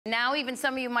Now even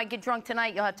some of you might get drunk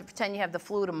tonight, you'll have to pretend you have the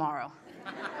flu tomorrow.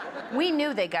 We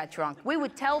knew they got drunk. We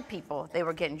would tell people they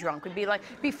were getting drunk. We'd be like,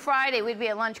 be Friday, we'd be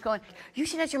at lunch going, you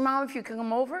should ask your mom if you can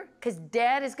come over, because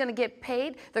Dad is gonna get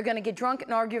paid, they're gonna get drunk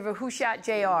and argue over who shot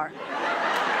JR.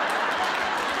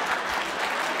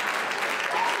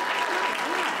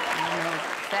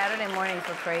 Saturday mornings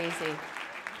were crazy.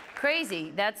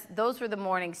 Crazy, those were the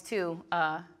mornings too,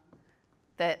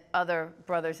 that other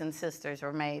brothers and sisters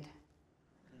were made.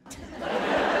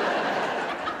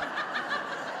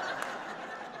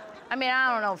 I mean,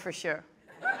 I don't know for sure.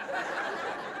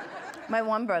 My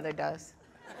one brother does.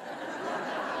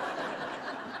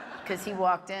 Because he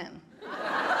walked in.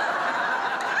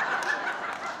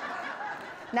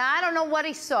 Now, I don't know what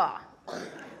he saw,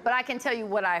 but I can tell you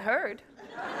what I heard.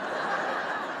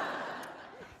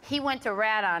 He went to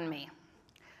rat on me.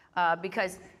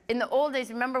 Because in the old days,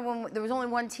 remember when there was only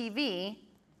one TV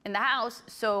in the house,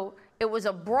 so it was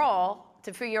a brawl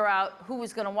to figure out who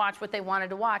was gonna watch what they wanted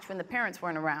to watch when the parents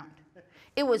weren't around.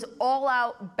 It was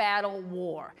all-out battle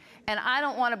war. And I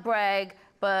don't want to brag,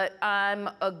 but I'm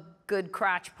a good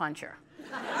crotch puncher.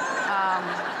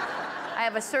 I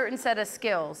have a certain set of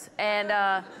skills. And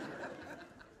a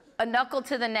knuckle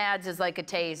to the nads is like a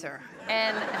taser.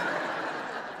 And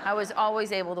I was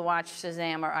always able to watch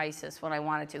Shazam or ISIS when I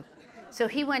wanted to. So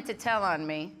he went to tell on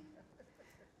me.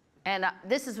 And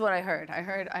this is what I heard. I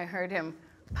heard him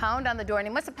pound on the door. And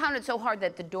he must have pounded so hard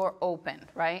that the door opened,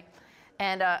 right?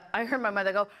 And I heard my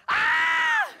mother go,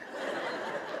 ah!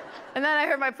 And then I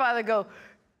heard my father go,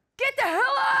 get the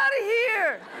hell out of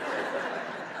here!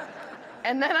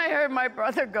 And then I heard my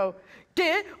brother go,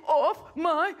 get off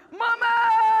my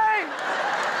mommy!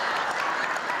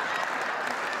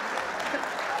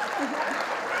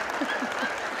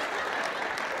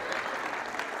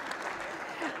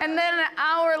 And then an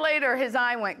hour later, his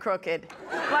eye went crooked.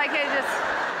 Like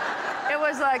it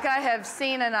was like, I have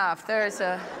seen enough. It's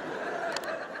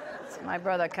my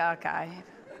brother cockeyed.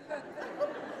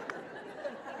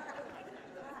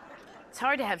 It's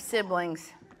hard to have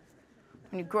siblings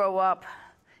when you grow up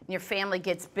and your family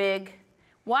gets big.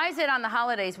 Why is it on the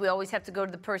holidays we always have to go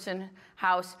to the person's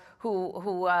house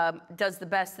who does the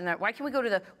best in that? Why can't we go to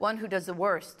the one who does the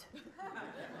worst?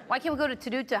 Why can't we go to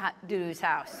Dudu's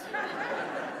house?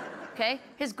 Okay?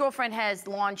 His girlfriend has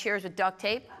lawn chairs with duct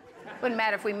tape. Wouldn't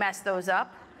matter if we messed those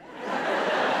up.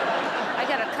 I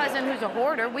got a cousin who's a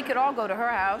hoarder. We could all go to her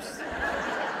house.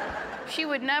 She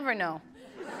would never know.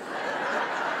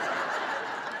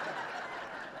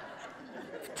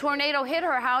 If a tornado hit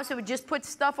her house, it would just put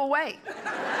stuff away.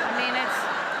 I mean,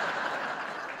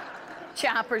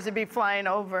 choppers would be flying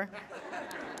over.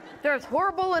 There's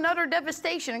horrible and utter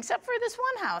devastation, except for this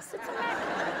one house. It's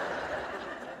immaculate.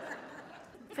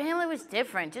 Family was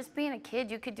different. Just being a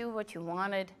kid, you could do what you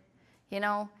wanted. You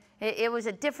know, it was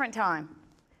a different time.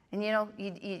 And you know,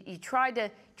 you tried to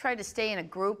stay in a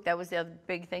group. That was the other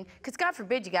big thing. Because God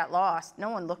forbid you got lost. No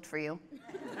one looked for you.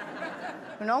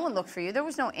 No one looked for you. There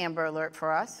was no Amber Alert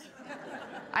for us.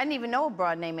 I didn't even know a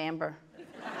broad named Amber.